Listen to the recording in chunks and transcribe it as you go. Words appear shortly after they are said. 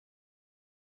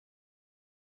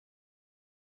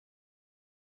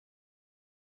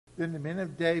Then the men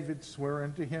of David sware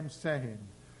unto him, saying,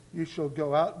 You shall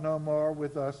go out no more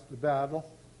with us to battle,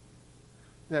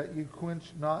 that you quench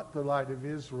not the light of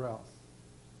Israel.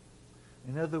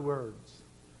 In other words,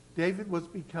 David was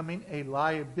becoming a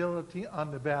liability on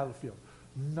the battlefield,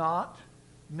 not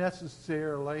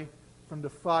necessarily from the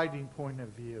fighting point of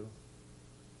view,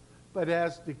 but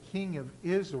as the king of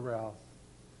Israel.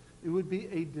 It would be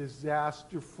a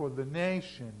disaster for the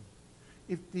nation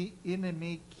if the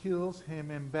enemy kills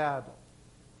him in battle.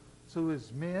 So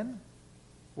his men,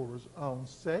 for his own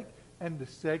sake and the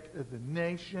sake of the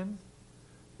nation,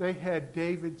 they had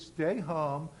David stay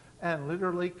home and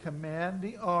literally command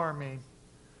the army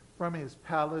from his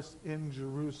palace in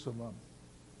Jerusalem.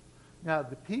 Now,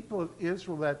 the people of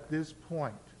Israel at this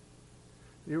point,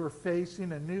 they were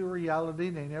facing a new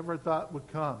reality they never thought would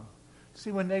come.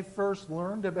 See, when they first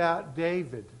learned about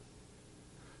David,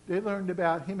 they learned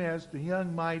about him as the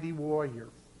young mighty warrior,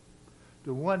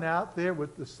 the one out there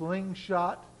with the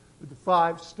slingshot, with the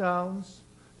 5 stones,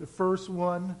 the first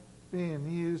one being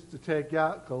used to take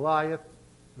out Goliath,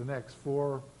 the next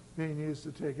 4 being used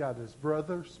to take out his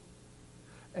brothers.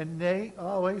 And they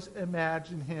always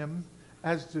imagined him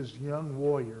as this young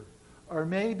warrior. Or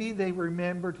maybe they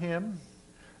remembered him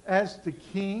as the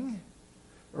king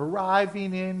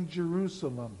arriving in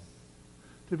Jerusalem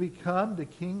to become the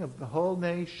king of the whole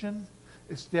nation,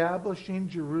 establishing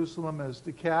Jerusalem as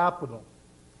the capital.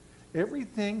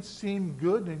 Everything seemed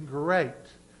good and great.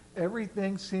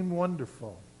 Everything seemed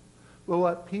wonderful. But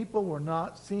what people were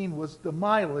not seeing was the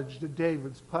mileage that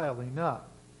David's piling up.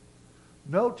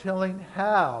 No telling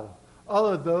how all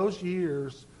of those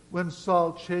years when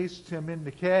Saul chased him in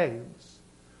the caves,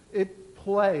 it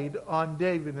played on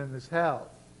David and his health.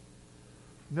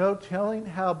 No telling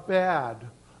how bad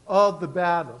all the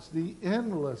battles, the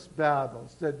endless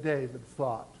battles that David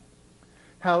fought,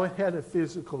 how it had a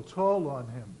physical toll on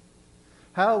him.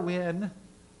 How when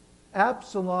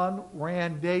Absalom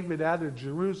ran David out of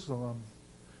Jerusalem,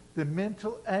 the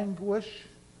mental anguish,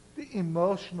 the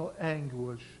emotional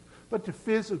anguish, but the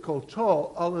physical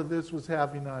toll all of this was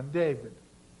having on David.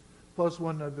 Plus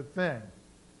one other thing,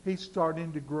 he's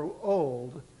starting to grow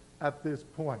old at this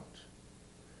point.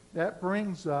 That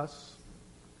brings us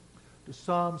to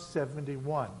Psalm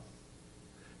 71.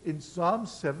 In Psalm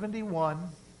 71,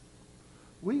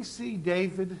 we see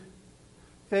David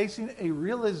facing a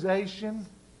realization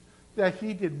that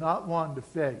he did not want to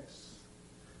face.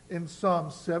 In Psalm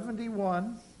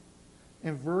 71,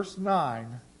 in verse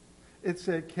 9, it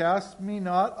said, Cast me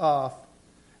not off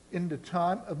in the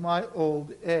time of my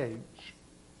old age.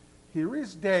 Here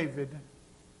is David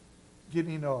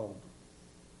getting old.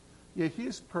 Yet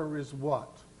his prayer is what?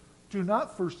 Do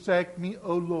not forsake me,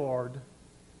 O Lord,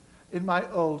 in my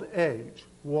old age.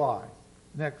 Why?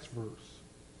 Next verse.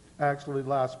 Actually,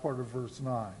 last part of verse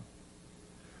 9.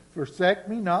 Forsake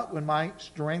me not when my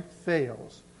strength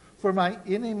fails, for my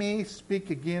enemies speak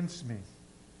against me.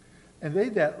 And they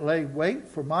that lay wait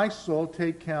for my soul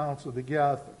take counsel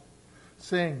together,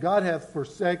 saying, God hath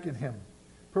forsaken him.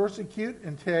 Persecute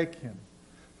and take him,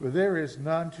 for there is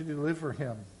none to deliver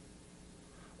him.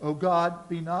 O God,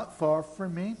 be not far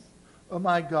from me. O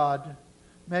my God,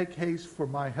 make haste for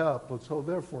my help. Let's hold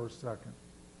there for a second.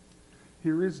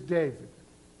 Here is David.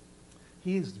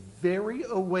 He is very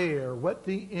aware what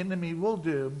the enemy will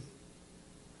do,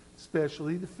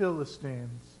 especially the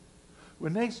Philistines,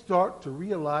 when they start to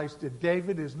realize that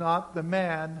David is not the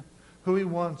man who he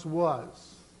once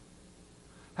was.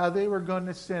 How they were going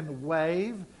to send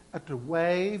wave after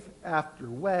wave after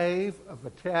wave of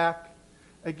attack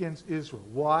against Israel.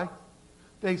 Why?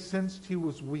 They sensed he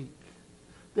was weak.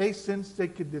 They sensed they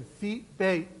could defeat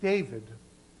David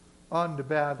on the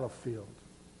battlefield.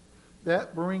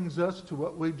 That brings us to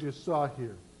what we just saw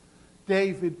here.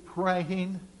 David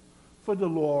praying for the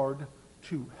Lord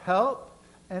to help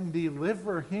and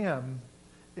deliver him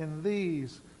in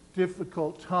these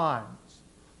difficult times.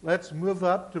 Let's move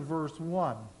up to verse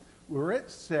 1, where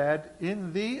it said,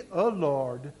 In thee, O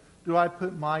Lord, do I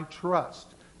put my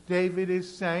trust. David is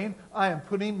saying, I am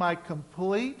putting my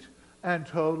complete and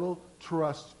total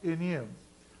trust in you.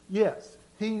 Yes,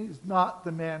 he's not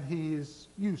the man he is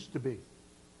used to be.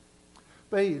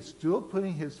 But he is still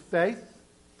putting his faith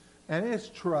and his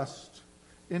trust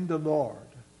in the Lord.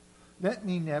 Let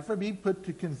me never be put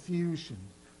to confusion.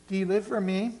 Deliver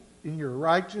me in your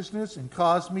righteousness and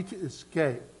cause me to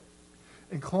escape.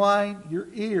 Incline your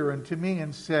ear unto me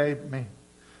and save me.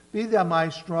 Be thou my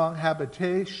strong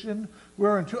habitation,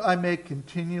 whereunto I may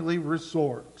continually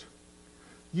resort.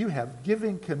 You have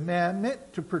given commandment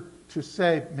to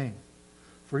save me,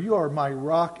 for you are my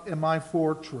rock and my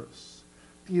fortress.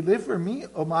 Deliver me,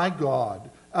 O my God,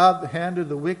 out of the hand of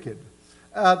the wicked,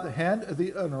 out of the hand of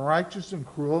the unrighteous and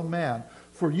cruel man,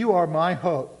 for you are my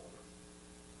hope.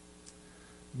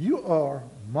 You are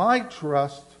my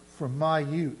trust from my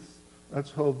youth.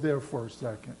 Let's hold there for a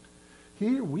second.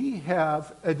 Here we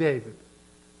have a David.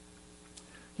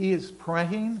 He is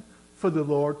praying for the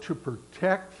Lord to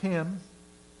protect him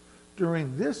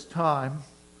during this time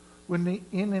when the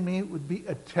enemy would be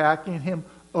attacking him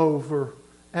over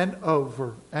and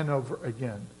over and over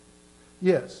again.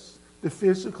 Yes, the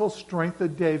physical strength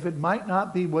of David might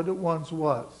not be what it once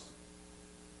was.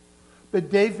 But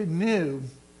David knew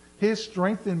his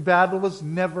strength in battle was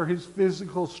never his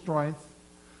physical strength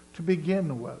to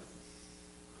begin with.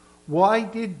 Why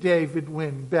did David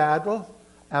win battle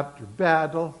after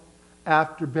battle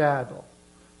after battle?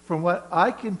 From what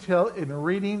I can tell in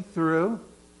reading through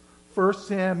 1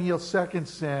 Samuel, 2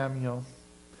 Samuel,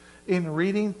 in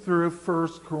reading through 1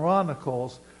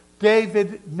 Chronicles,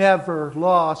 David never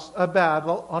lost a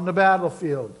battle on the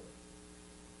battlefield.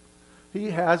 He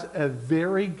has a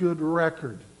very good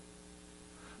record.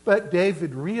 But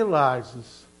David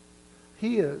realizes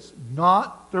he is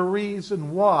not the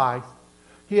reason why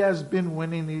he has been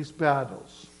winning these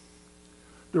battles.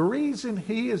 The reason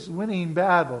he is winning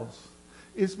battles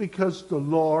is because the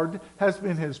Lord has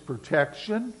been his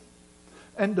protection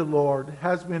and the Lord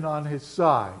has been on his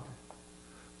side.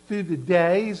 Through the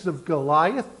days of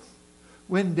Goliath,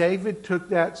 when David took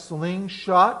that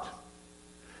slingshot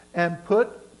and put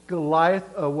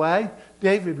Goliath away,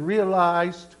 David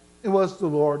realized it was the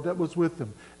Lord that was with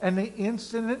him. And the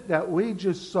incident that we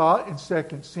just saw in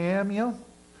 2 Samuel,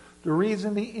 the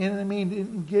reason the enemy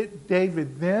didn't get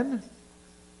David then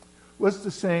was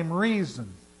the same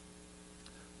reason.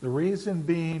 The reason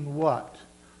being what?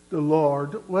 The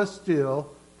Lord was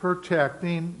still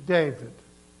protecting David.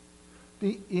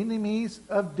 The enemies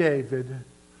of David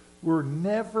were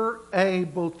never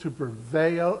able to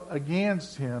prevail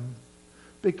against him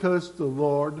because the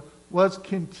Lord was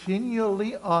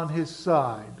continually on his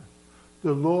side.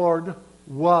 The Lord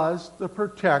was the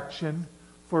protection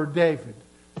for David.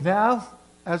 Now,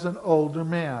 as an older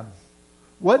man,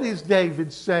 what is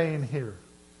David saying here?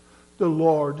 The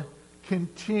Lord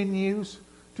continues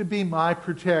to be my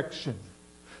protection.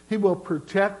 He will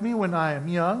protect me when I am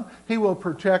young. He will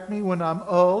protect me when I'm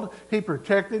old. He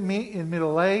protected me in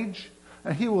middle age.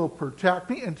 And he will protect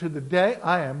me until the day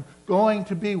I am going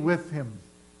to be with him.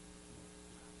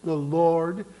 The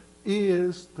Lord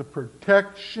is the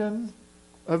protection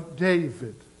of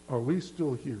David. Are we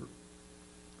still here?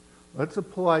 Let's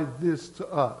apply this to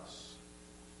us.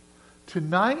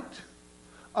 Tonight,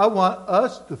 I want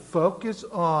us to focus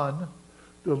on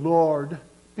the Lord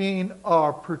being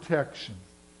our protection.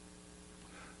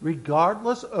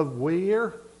 Regardless of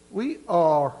where we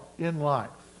are in life,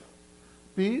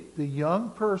 be it the young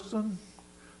person,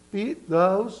 be it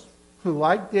those who,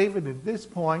 like David at this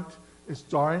point, is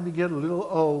starting to get a little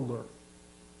older.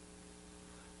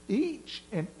 Each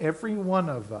and every one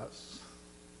of us,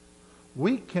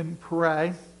 we can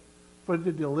pray for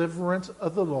the deliverance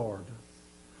of the Lord,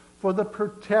 for the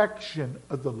protection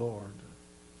of the Lord.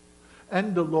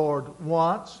 And the Lord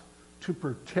wants to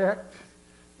protect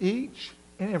each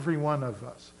and every one of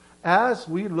us. As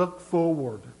we look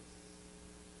forward,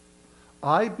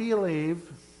 I believe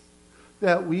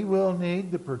that we will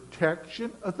need the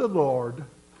protection of the Lord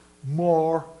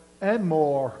more and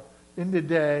more in the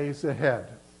days ahead.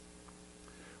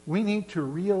 We need to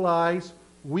realize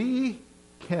we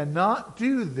cannot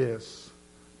do this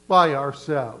by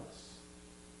ourselves.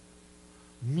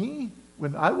 Me,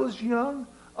 when I was young,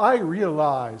 I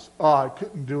realized I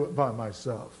couldn't do it by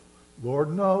myself.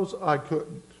 Lord knows I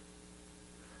couldn't.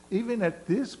 Even at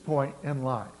this point in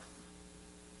life,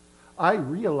 I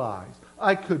realized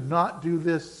I could not do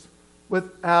this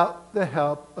without the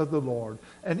help of the Lord.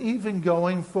 And even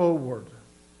going forward,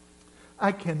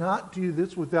 I cannot do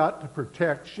this without the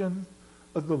protection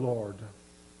of the Lord.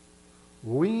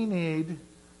 We need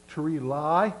to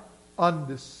rely on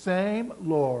the same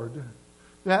Lord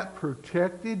that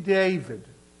protected David,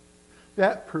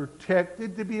 that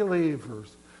protected the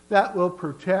believers, that will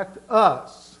protect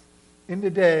us in the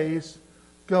days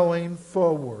going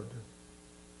forward.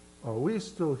 Are we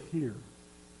still here?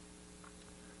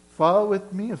 Follow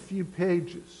with me a few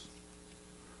pages.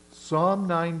 Psalm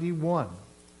 91.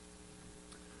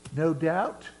 No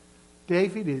doubt,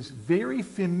 David is very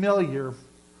familiar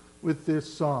with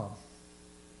this psalm.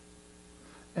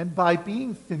 And by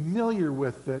being familiar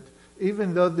with it,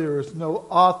 even though there is no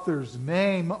author's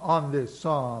name on this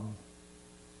psalm,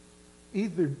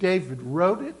 either David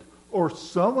wrote it or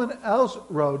someone else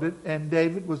wrote it, and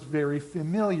David was very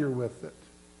familiar with it.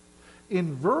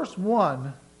 In verse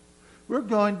 1, we're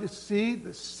going to see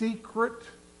the secret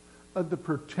of the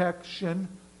protection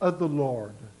of the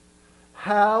Lord.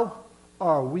 How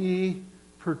are we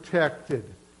protected?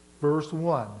 Verse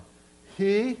 1.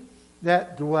 He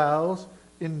that dwells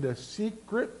in the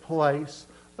secret place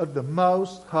of the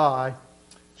Most High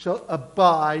shall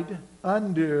abide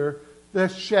under the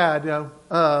shadow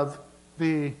of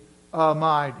the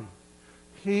Almighty.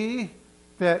 He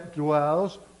that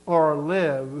dwells or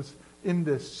lives in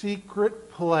the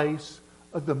secret place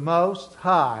of the Most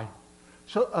High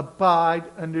shall abide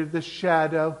under the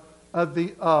shadow of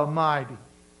the Almighty.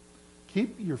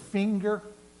 Keep your finger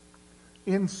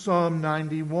in Psalm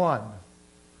 91.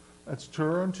 Let's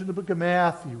turn to the book of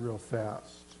Matthew real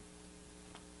fast.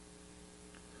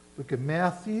 Book of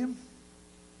Matthew.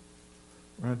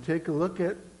 We're going to take a look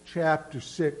at chapter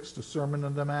 6, the Sermon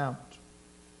on the Mount.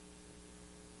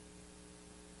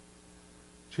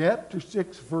 Chapter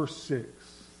 6, verse 6.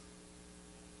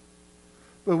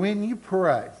 But when you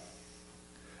pray,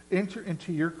 enter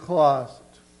into your closet,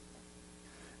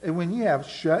 and when you have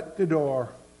shut the door,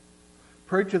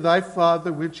 pray to thy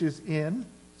Father which is in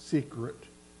secret.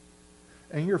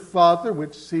 And your Father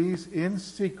which sees in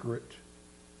secret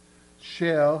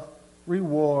shall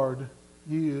reward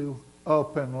you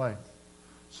openly.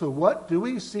 So what do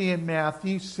we see in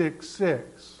Matthew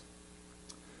 6:6?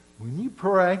 When you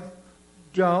pray,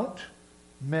 don't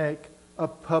make a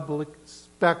public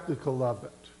spectacle of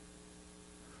it.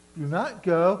 Do not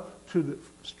go to the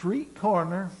street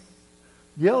corner,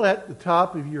 yell at the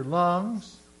top of your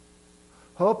lungs,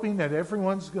 hoping that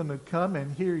everyone's going to come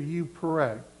and hear you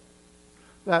pray.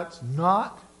 That's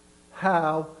not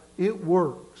how it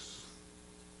works.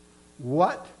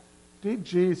 What did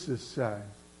Jesus say?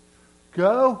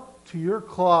 Go to your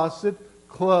closet,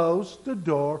 close the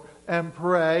door, and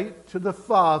pray to the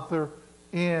Father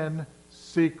in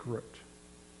secret.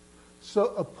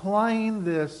 So applying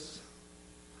this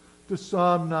to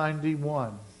Psalm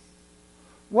 91.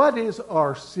 What is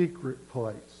our secret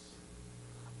place?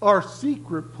 Our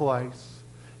secret place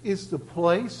is the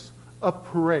place of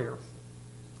prayer.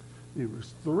 There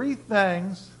was 3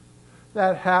 things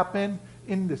that happen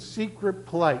in the secret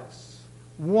place.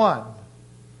 1,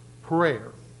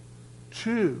 prayer.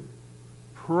 2,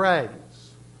 praise.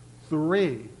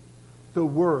 3, the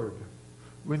Word.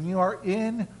 When you are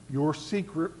in your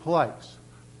secret place,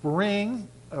 bring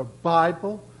a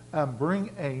Bible and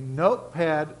bring a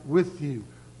notepad with you.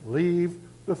 Leave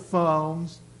the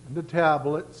phones and the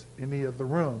tablets in the other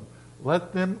room.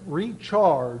 Let them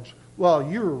recharge while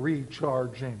you're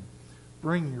recharging.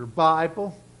 Bring your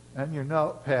Bible and your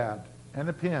notepad and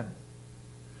a pen.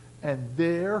 And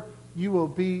there you will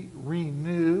be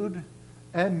renewed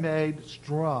and made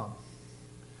strong.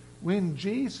 When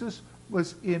Jesus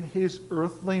was in his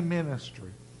earthly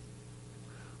ministry,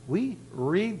 we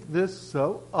read this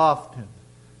so often.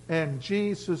 And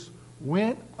Jesus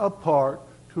went apart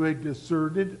to a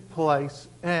deserted place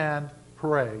and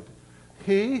prayed.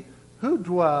 He who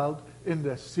dwelled in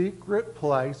the secret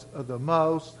place of the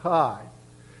Most High.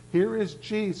 Here is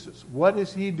Jesus. What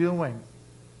is he doing?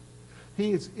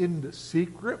 He is in the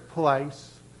secret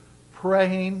place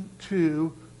praying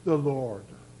to the Lord.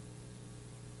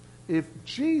 If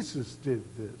Jesus did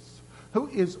this, who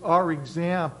is our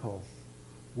example,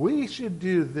 we should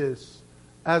do this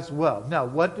as well. Now,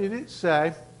 what did it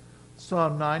say?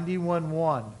 Psalm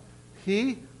 91:1.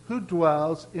 He who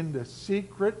dwells in the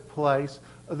secret place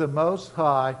of the Most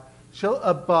High shall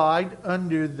abide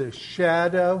under the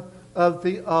shadow of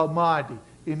the Almighty.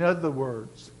 In other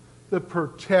words, the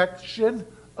protection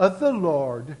of the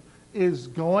Lord is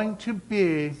going to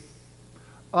be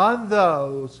on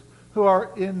those who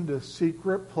are in the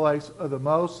secret place of the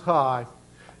Most High,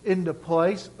 in the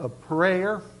place of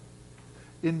prayer,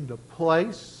 in the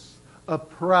place of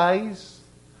praise,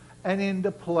 and in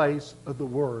the place of the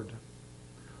Word.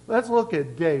 Let's look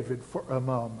at David for a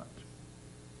moment.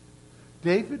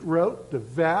 David wrote the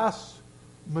vast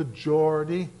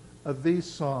majority of these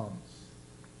Psalms.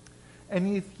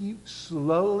 And if you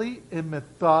slowly and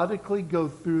methodically go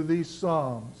through these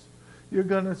Psalms, you're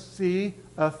going to see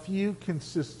a few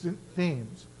consistent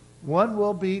themes. One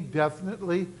will be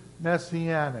definitely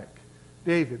messianic.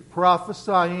 David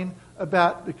prophesying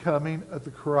about the coming of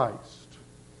the Christ.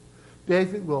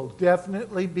 David will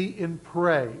definitely be in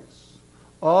praise.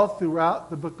 All throughout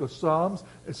the book of Psalms,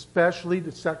 especially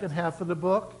the second half of the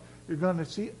book, you're going to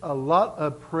see a lot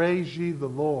of praise ye the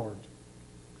Lord.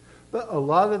 But a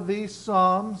lot of these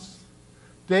Psalms,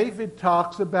 David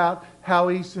talks about how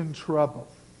he's in trouble.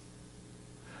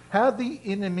 How the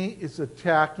enemy is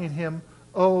attacking him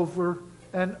over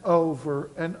and over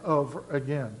and over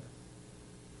again.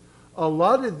 a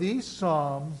lot of these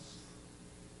Psalms,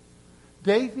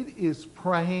 David is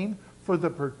praying for the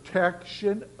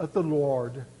protection of the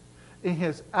Lord in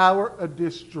his hour of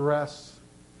distress,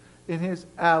 in his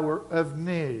hour of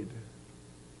need.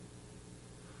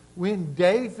 When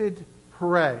David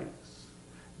prays,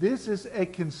 this is a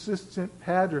consistent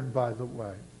pattern, by the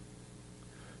way.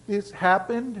 This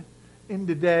happened in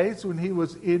the days when he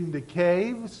was in the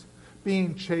caves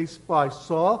being chased by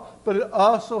Saul, but it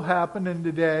also happened in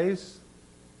the days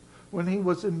when he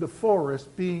was in the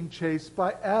forest being chased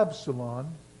by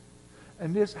Absalom.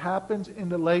 And this happens in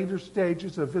the later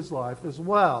stages of his life as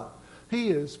well. He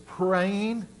is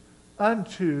praying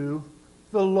unto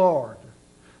the Lord.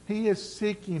 He is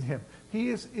seeking him. He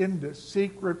is in the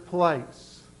secret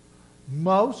place.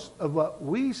 Most of what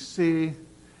we see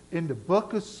in the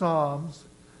book of Psalms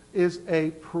is a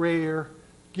prayer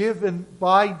given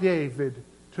by David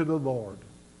to the Lord.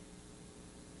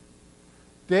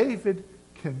 David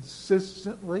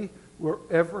consistently,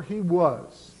 wherever he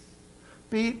was,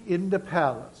 be it in the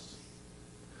palace,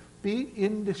 be it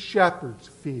in the shepherd's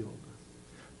field,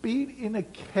 be it in a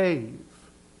cave,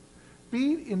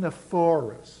 be it in a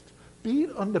forest, be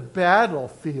it on the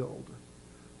battlefield,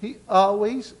 he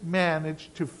always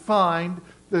managed to find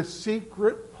the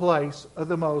secret place of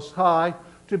the Most High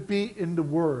to be in the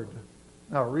Word.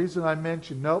 Now, the reason I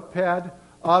mentioned notepad,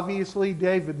 obviously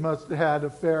David must have had a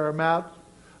fair amount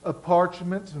of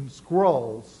parchments and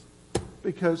scrolls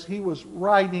because he was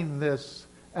writing this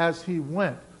as he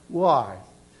went. Why?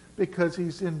 Because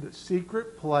he's in the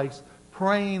secret place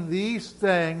praying these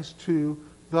things to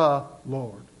the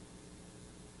Lord.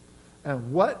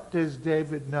 And what does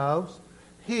David know?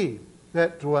 He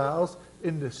that dwells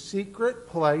in the secret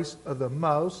place of the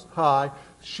Most High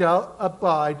shall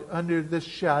abide under the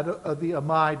shadow of the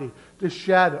Almighty. The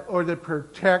shadow or the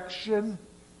protection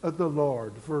of the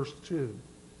Lord. Verse 2.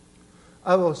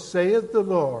 I will say of the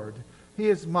Lord, He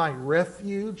is my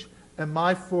refuge and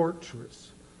my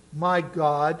fortress. My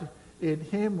God, in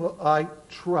Him will I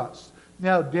trust.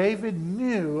 Now, David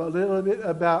knew a little bit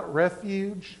about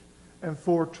refuge and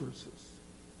fortresses.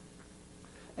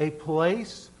 A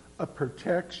place of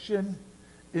protection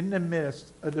in the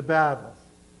midst of the battle.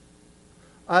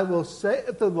 I will say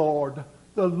of the Lord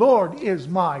is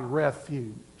my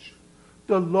refuge.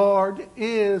 The Lord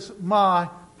is my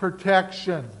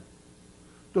protection.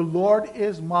 The Lord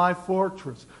is my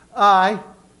fortress. I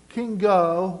can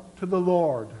go to the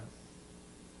Lord.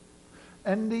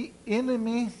 And the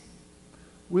enemy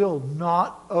will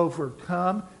not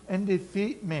overcome and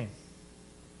defeat me.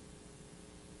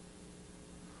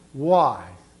 Why?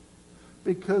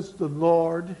 Because the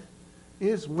Lord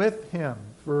is with him.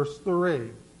 Verse 3.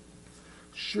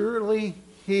 Surely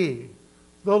He,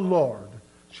 the Lord,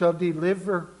 shall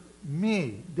deliver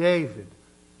me, David,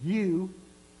 you,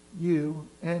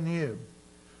 and you,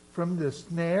 from the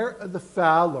snare of the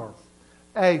fowler.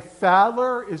 A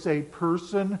fowler is a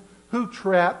person who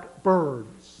trapped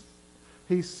birds.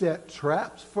 He set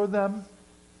traps for them,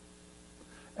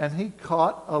 and he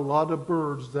caught a lot of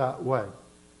birds that way.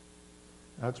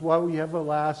 That's why we have a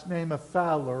last name of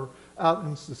Fowler out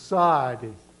in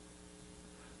society.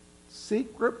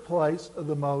 Secret place of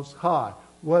the Most High.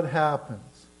 What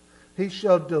happens? He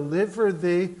shall deliver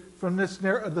thee from the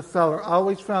snare of the fowler. I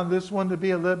always found this one to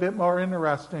be a little bit more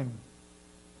interesting.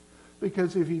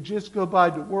 Because if you just go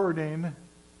by the wording,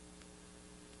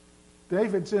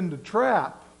 David's in the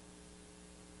trap.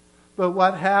 But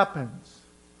what happens?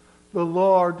 The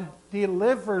Lord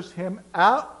delivers him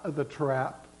out of the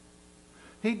trap.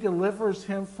 He delivers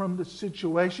him from the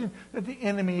situation that the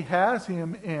enemy has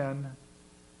him in.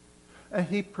 And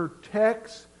he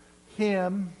protects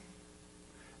him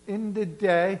in the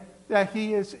day that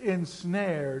he is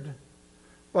ensnared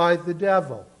by the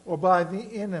devil or by the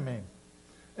enemy.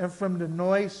 And from the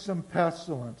noisome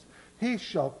pestilence. He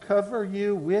shall cover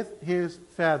you with his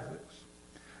feathers.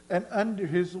 And under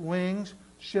his wings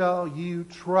shall you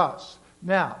trust.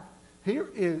 Now, here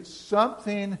is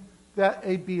something that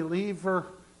a believer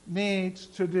needs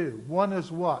to do. One is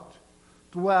what?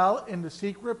 Dwell in the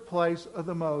secret place of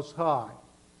the Most High.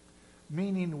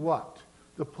 Meaning what?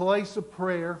 The place of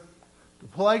prayer, the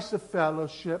place of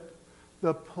fellowship,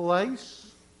 the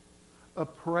place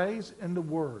of praise and the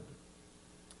Word.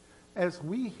 As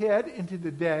we head into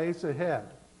the days ahead,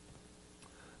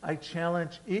 I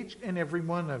challenge each and every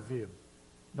one of you.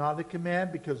 Not a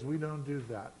command, because we don't do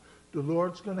that. The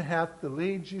Lord's going to have to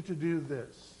lead you to do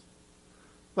this.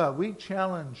 But we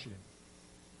challenge you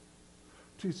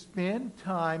to spend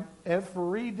time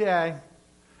every day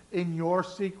in your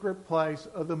secret place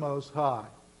of the Most High.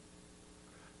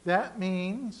 That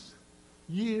means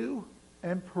you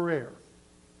and prayer.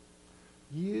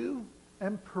 you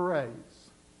and praise,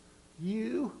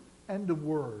 you and the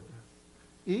Word,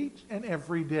 each and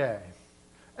every day,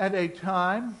 at a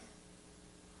time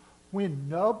when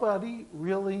nobody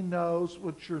really knows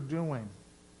what you're doing.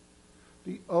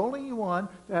 The only one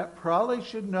that probably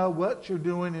should know what you're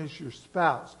doing is your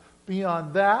spouse.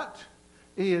 Beyond that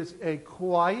is a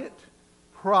quiet,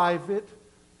 private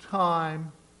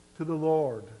time to the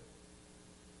Lord.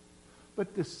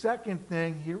 But the second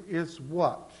thing here is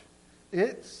what?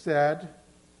 It said,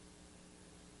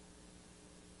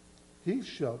 He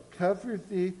shall cover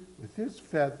thee with his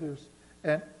feathers,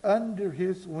 and under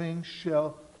his wings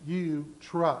shall you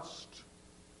trust.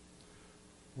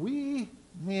 We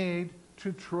need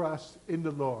to trust in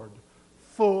the Lord.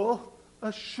 Full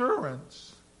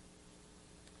assurance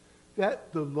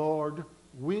that the Lord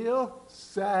will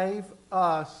save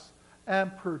us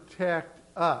and protect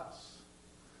us.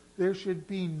 There should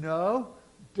be no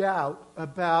doubt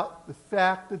about the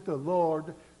fact that the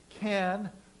Lord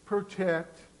can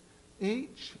protect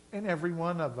each and every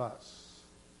one of us.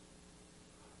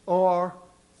 Our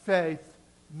faith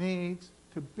needs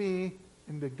to be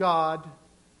in the God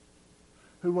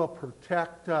who will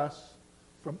protect us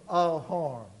from all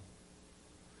harm.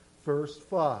 Verse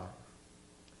 5.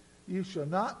 You shall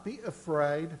not be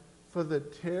afraid for the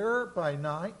terror by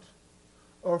night,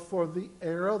 or for the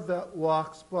arrow that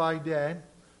walks by day,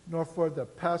 nor for the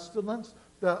pestilence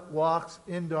that walks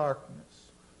in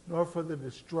darkness, nor for the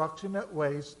destruction that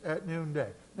wastes at noonday.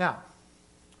 Now,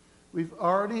 we've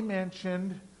already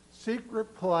mentioned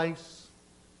secret place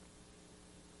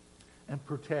and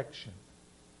protection.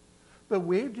 But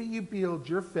where do you build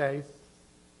your faith?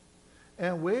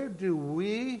 And where do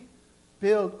we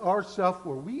build ourselves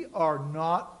where we are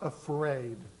not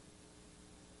afraid?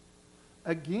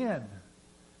 Again,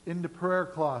 in the prayer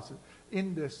closet,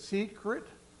 in the secret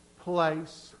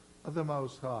place of the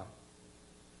Most High.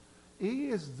 He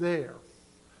is there,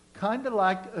 kind of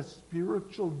like a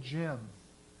spiritual gym,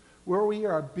 where we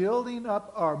are building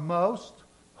up our most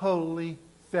holy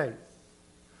faith,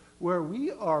 where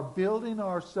we are building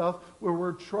ourselves, where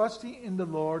we're trusting in the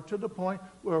Lord to the point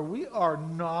where we are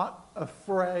not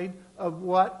afraid of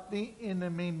what the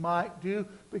enemy might do,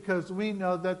 because we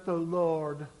know that the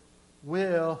Lord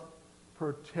will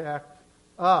protect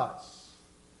us.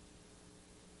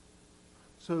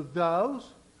 So those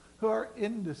who are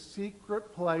in the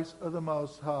secret place of the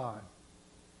Most High,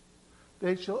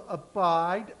 they shall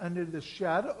abide under the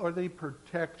shadow or the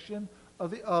protection of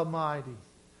the Almighty.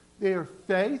 Their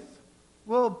faith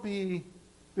will be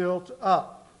built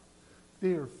up.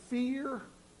 Their fear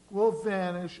will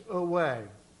vanish away.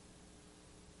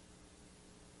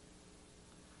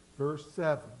 Verse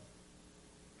 7.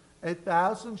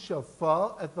 1,000 shall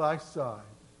fall at thy side,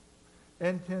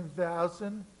 and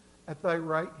 10,000 at thy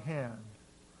right hand,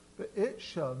 but it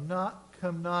shall not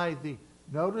come nigh thee.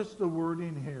 Notice the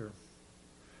wording here.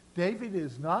 David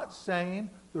is not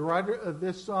saying, the writer of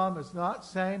this psalm is not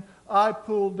saying, I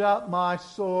pulled out my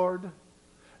sword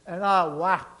and I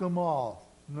whacked them all.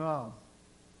 No.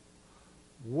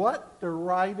 What the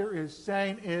writer is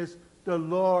saying is, the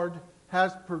Lord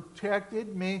has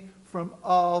protected me from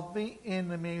all the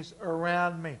enemies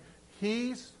around me.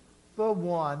 He's the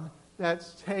one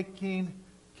that's taking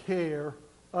care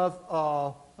of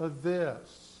all of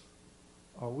this.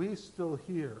 Are we still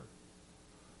here?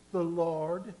 The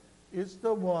Lord is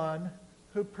the one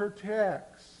who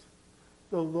protects.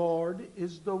 The Lord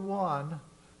is the one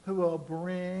who will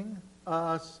bring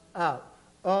us out.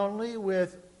 Only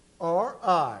with our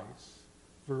eyes,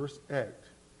 verse 8,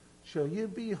 shall you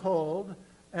behold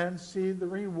and see the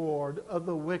reward of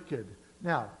the wicked.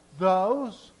 Now,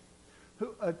 those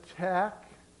who attack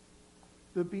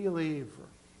the believer,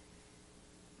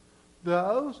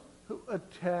 those who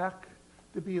attack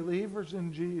the believers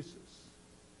in Jesus,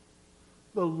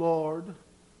 the Lord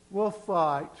will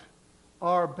fight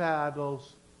our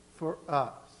battles for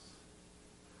us.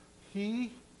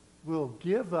 He will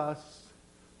give us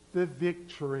the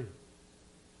victory.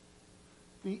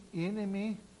 The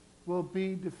enemy will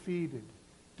be defeated.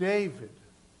 David,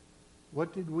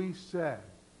 what did we say?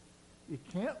 You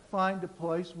can't find a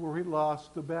place where he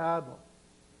lost the battle.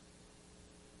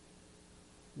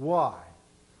 Why?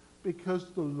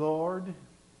 Because the Lord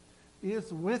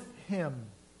is with him.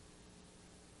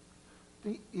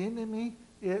 The enemy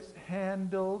is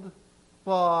handled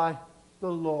by the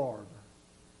Lord.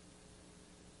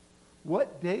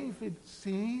 What David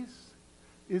sees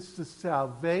is the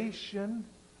salvation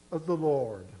of the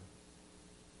Lord.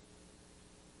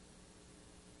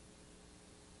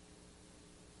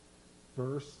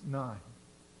 Verse 9.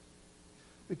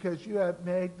 Because you have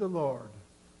made the Lord,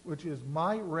 which is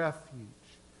my refuge,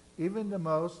 even the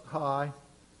Most High,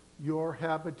 your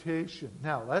habitation.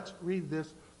 Now, let's read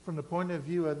this from the point of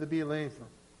view of the believer.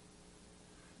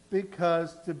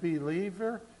 Because the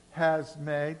believer has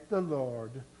made the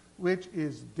Lord, which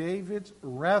is David's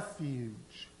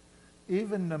refuge,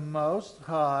 even the Most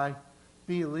High,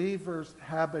 believer's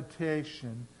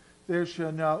habitation. There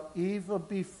shall no evil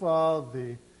befall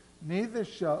thee, neither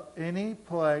shall any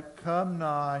plague come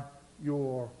nigh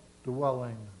your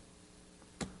dwelling.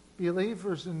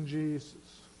 Believers in Jesus.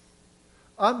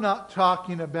 I'm not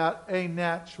talking about a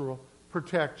natural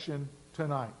protection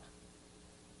tonight.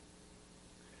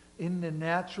 In the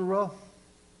natural,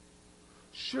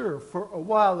 sure, for a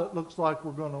while it looks like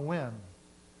we're going to win.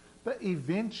 But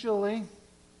eventually,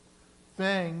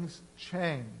 things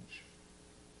change.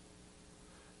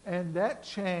 And that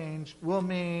change will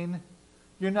mean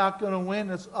you're not going to win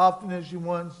as often as you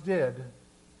once did.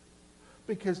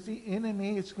 Because the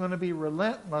enemy is going to be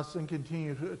relentless and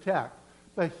continue to attack.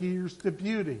 But here's the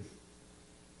beauty.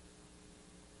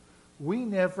 We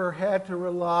never had to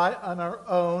rely on our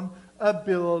own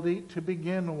ability to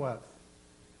begin with.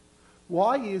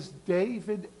 Why is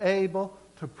David able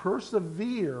to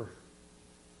persevere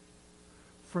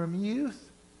from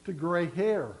youth to gray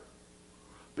hair?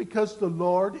 Because the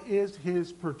Lord is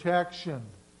his protection.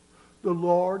 The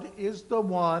Lord is the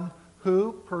one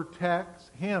who protects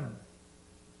him.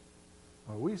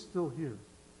 Are we still here?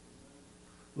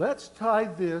 Let's tie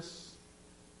this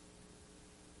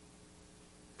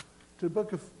to the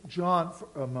book of John for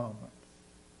a moment.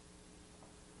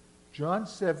 John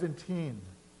 17.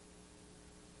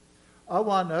 I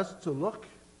want us to look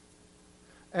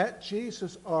at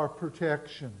Jesus, our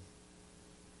protection.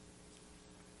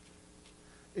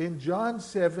 In John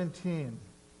 17,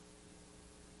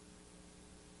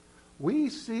 we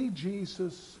see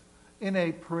Jesus in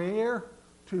a prayer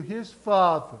to his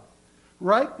Father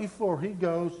right before he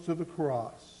goes to the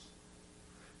cross.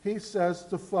 He says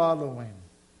the following.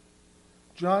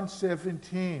 John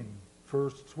 17,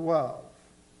 verse 12.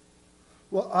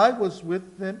 Well, I was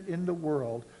with them in the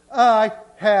world. I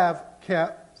have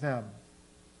kept them.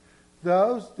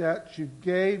 Those that you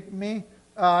gave me,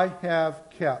 I have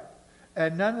kept.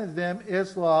 And none of them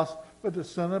is lost, but the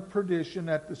son of perdition,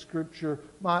 that the scripture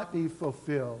might be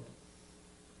fulfilled.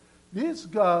 This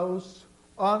goes,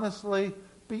 honestly,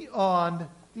 beyond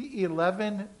the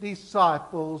 11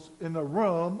 disciples in the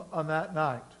room on that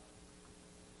night.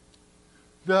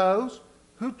 Those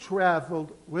who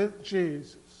traveled with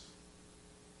Jesus.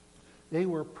 They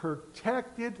were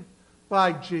protected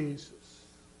by Jesus.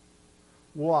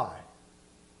 Why?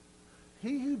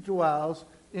 He who dwells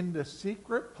in the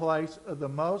secret place of the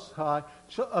Most High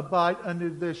shall abide under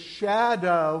the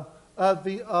shadow of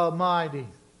the Almighty.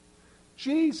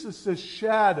 Jesus'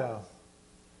 shadow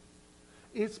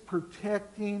is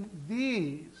protecting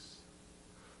these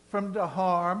from the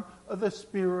harm of the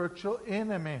spiritual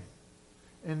enemy.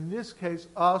 In this case,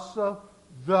 also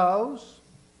those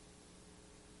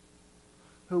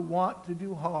who want to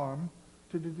do harm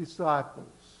to the disciples.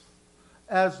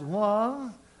 As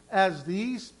long as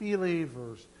these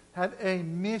believers had a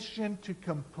mission to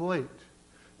complete,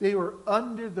 they were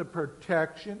under the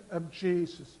protection of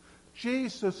Jesus.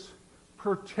 Jesus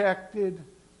protected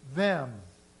them.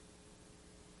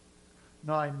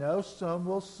 Now I know some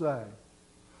will say,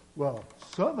 well,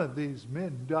 some of these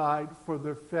men died for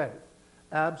their faith.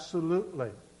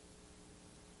 Absolutely.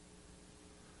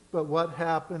 But what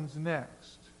happens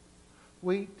next?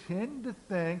 We tend to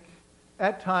think,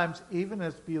 at times even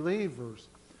as believers,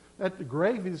 that the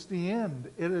grave is the end.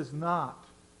 It is not.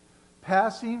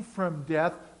 Passing from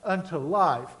death unto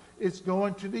life is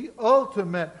going to the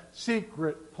ultimate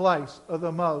secret place of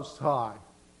the Most High.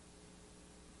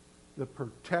 The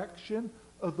protection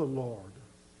of the Lord.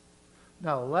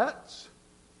 Now let's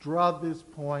draw this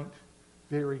point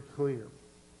very clear.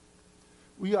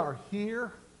 We are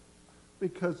here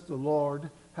because the Lord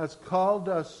has called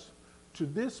us to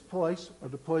this place, or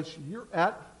the place you're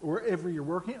at, or wherever you're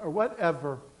working, or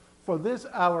whatever, for this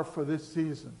hour, for this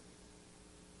season.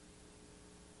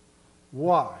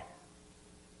 Why?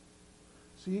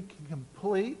 So you can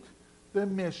complete the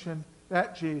mission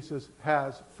that Jesus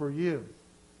has for you.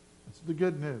 That's the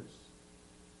good news.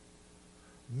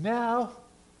 Now,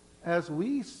 as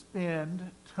we spend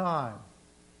time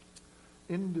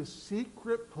in the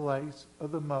secret place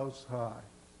of the Most High,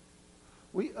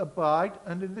 we abide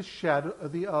under the shadow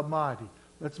of the Almighty.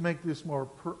 Let's make this more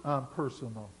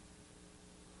personal.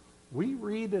 We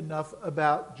read enough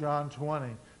about John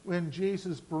 20, when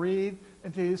Jesus breathed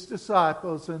into his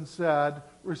disciples and said,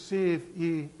 "Receive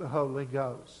ye the Holy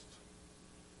Ghost."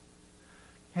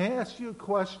 Can I ask you a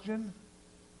question?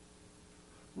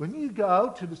 When you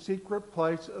go to the secret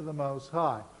place of the Most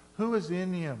High, who is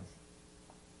in you?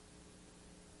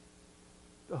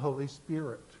 The Holy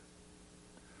Spirit.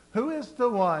 Who is the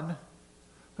one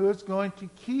who is going to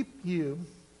keep you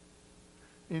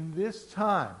in this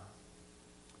time?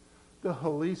 The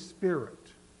Holy Spirit.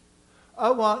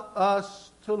 I want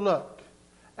us to look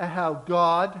at how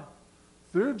God,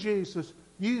 through Jesus,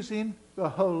 using the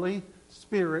Holy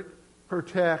Spirit,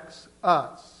 protects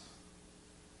us.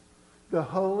 The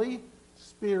Holy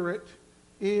Spirit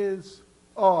is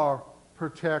our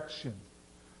protection.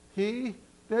 He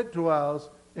that dwells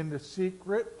in the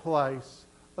secret place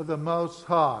of the Most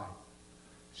High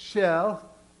shall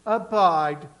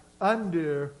abide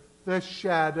under the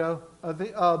shadow of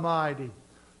the Almighty.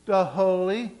 The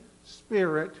Holy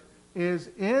Spirit is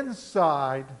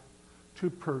inside to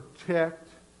protect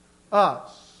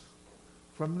us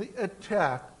from the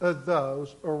attack of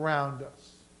those around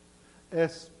us,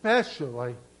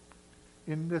 especially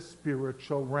in the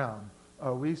spiritual realm.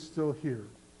 Are we still here?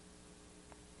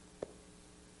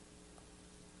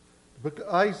 The book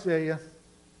of Isaiah,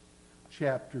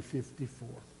 chapter 54.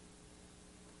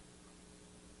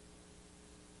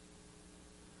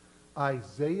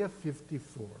 Isaiah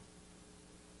 54.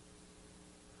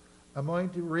 I'm going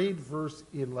to read verse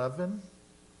 11,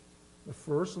 the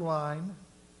first line,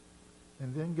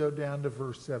 and then go down to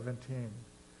verse 17.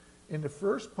 In the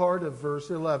first part of verse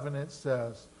 11 it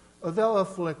says, O thou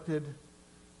afflicted,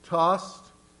 tossed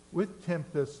with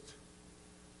tempest,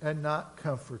 and not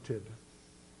comforted.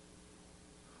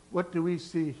 What do we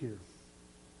see here?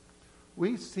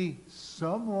 We see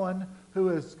someone who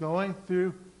is going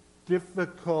through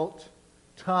difficult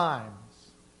times.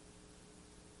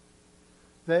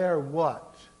 They are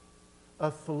what?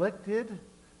 Afflicted,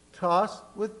 tossed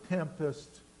with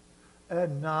tempest,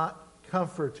 and not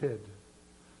comforted.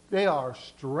 They are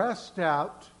stressed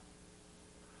out,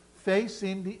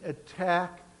 facing the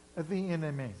attack of the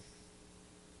enemy.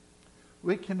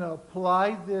 We can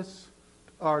apply this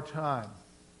to our time.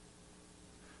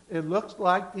 It looks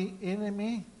like the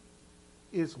enemy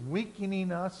is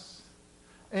weakening us,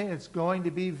 and it's going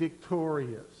to be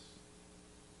victorious.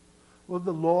 Well,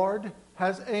 the Lord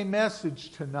has a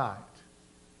message tonight.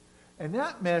 And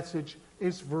that message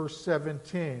is verse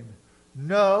 17.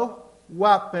 No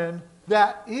weapon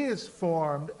that is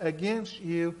formed against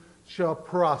you shall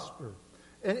prosper.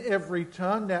 And every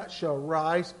tongue that shall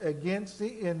rise against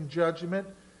thee in judgment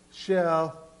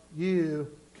shall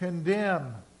you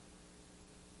condemn.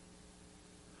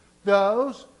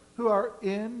 Those who are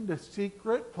in the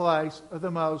secret place of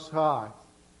the Most High.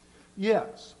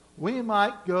 Yes, we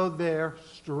might go there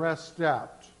stressed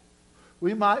out.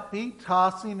 We might be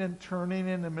tossing and turning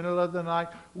in the middle of the night,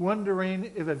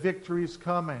 wondering if a victory is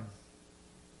coming.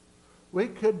 We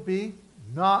could be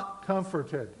not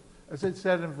comforted, as it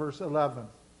said in verse 11.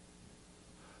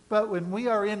 But when we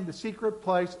are in the secret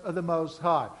place of the Most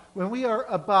High, when we are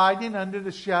abiding under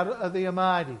the shadow of the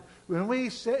Almighty, when we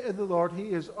say to the Lord, He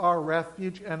is our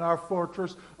refuge and our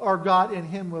fortress, our God, in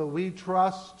Him will we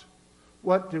trust,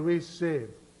 what do we see?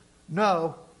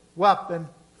 No weapon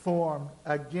formed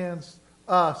against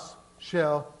us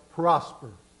shall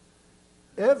prosper.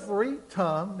 Every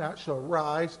tongue that shall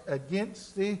rise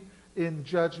against thee in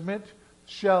judgment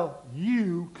shall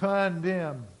you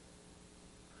condemn.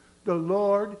 The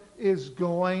Lord is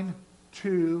going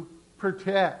to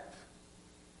protect.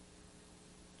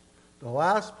 The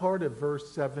last part of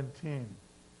verse 17.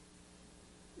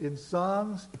 In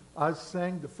songs, I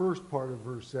sang the first part of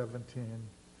verse 17.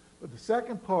 But the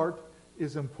second part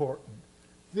is important.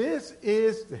 This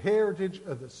is the heritage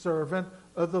of the servant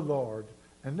of the Lord,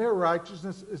 and their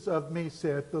righteousness is of me,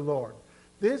 saith the Lord.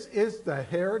 This is the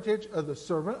heritage of the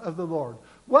servant of the Lord.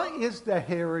 What is the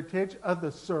heritage of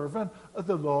the servant of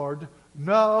the Lord?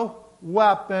 No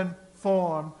weapon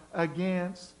formed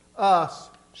against us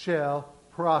shall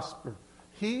prosper.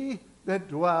 He that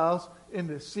dwells in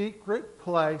the secret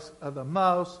place of the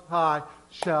Most High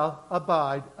shall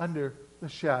abide under the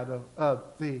shadow of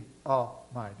the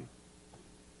Almighty.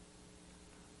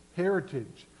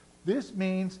 Heritage. This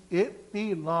means it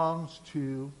belongs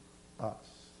to us.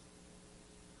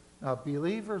 Now,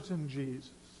 believers in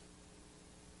Jesus,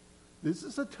 this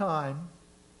is a time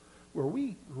where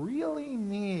we really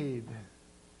need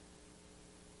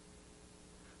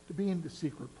to be in the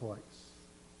secret place,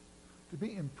 to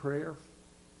be in prayer,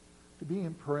 to be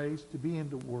in praise, to be in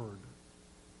the Word.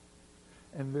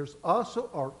 And there's also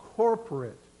our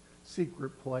corporate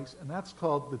secret place, and that's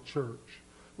called the church,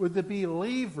 where the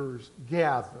believers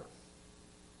gather.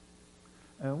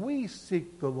 And we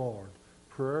seek the Lord.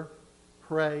 Prayer,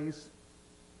 praise,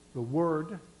 the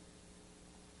Word.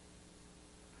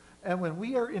 And when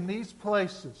we are in these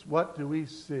places, what do we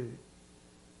see?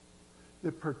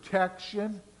 The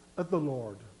protection of the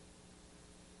Lord.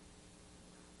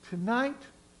 Tonight,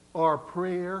 our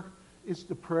prayer is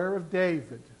the prayer of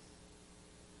David.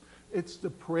 It's the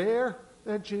prayer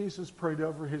that Jesus prayed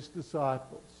over his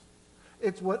disciples.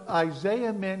 It's what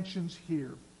Isaiah mentions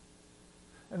here.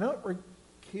 And I don't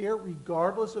care,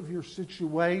 regardless of your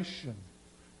situation,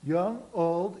 young,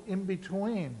 old, in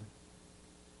between.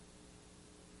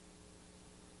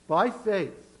 By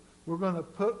faith, we're going to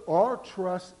put our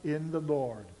trust in the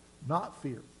Lord, not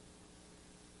fear.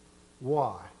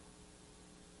 Why?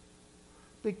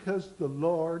 Because the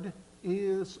Lord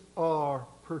is our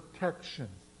protection.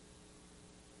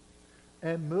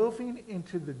 And moving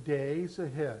into the days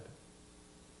ahead,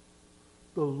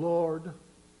 the Lord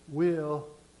will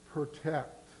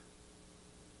protect.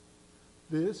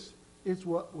 This is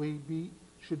what we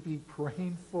should be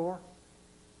praying for.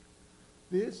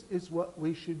 This is what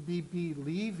we should be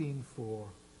believing for.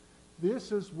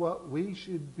 This is what we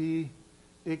should be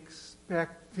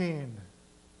expecting.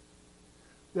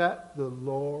 That the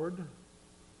Lord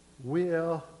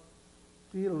will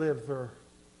deliver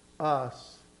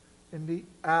us in the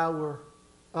hour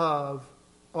of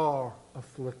our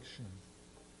affliction.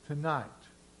 Tonight,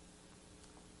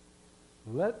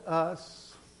 let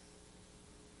us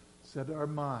set our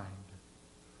mind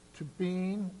to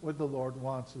being where the Lord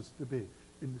wants us to be,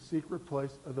 in the secret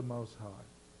place of the Most High.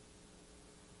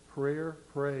 Prayer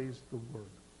prays the Word.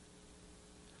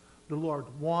 The Lord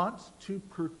wants to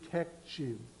protect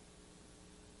you.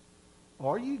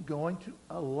 Are you going to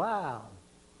allow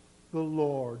the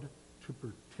Lord to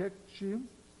protect you,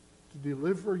 to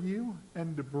deliver you,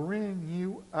 and to bring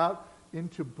you out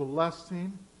into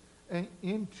blessing and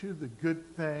into the good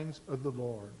things of the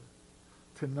Lord?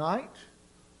 Tonight,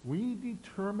 we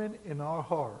determine in our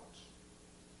hearts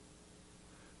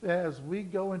that as we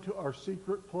go into our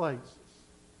secret places,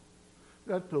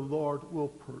 that the Lord will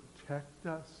protect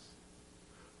us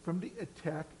from the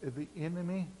attack of the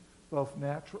enemy, both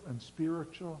natural and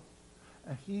spiritual,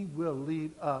 and he will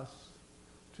lead us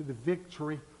to the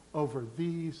victory over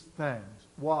these things.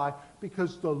 Why?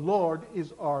 Because the Lord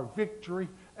is our victory,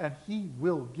 and he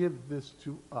will give this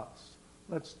to us.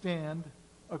 Let's stand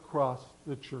across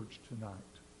the church tonight.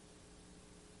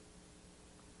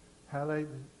 Hallelujah.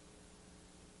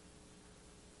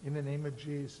 In the name of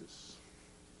Jesus.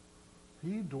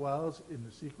 He dwells in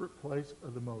the secret place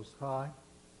of the Most High,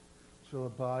 shall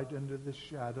abide under the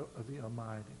shadow of the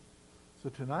Almighty. So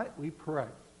tonight we pray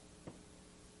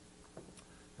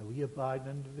that we abide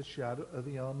under the shadow of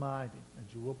the Almighty, and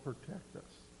you will protect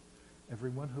us.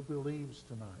 Everyone who believes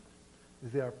tonight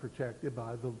that they are protected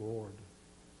by the Lord.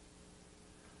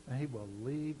 And he will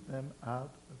lead them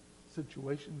out of the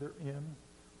situation they're in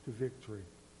to victory.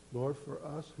 Lord, for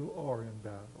us who are in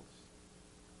battles,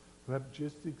 who have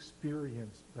just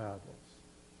experienced battles,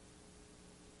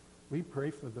 we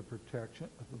pray for the protection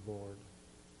of the Lord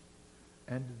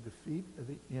and the defeat of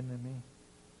the enemy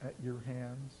at your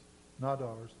hands, not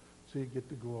ours, so you get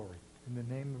the glory. In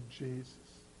the name of Jesus,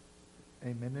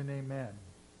 amen and amen.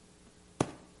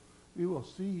 We will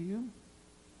see you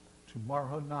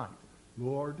tomorrow night,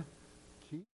 Lord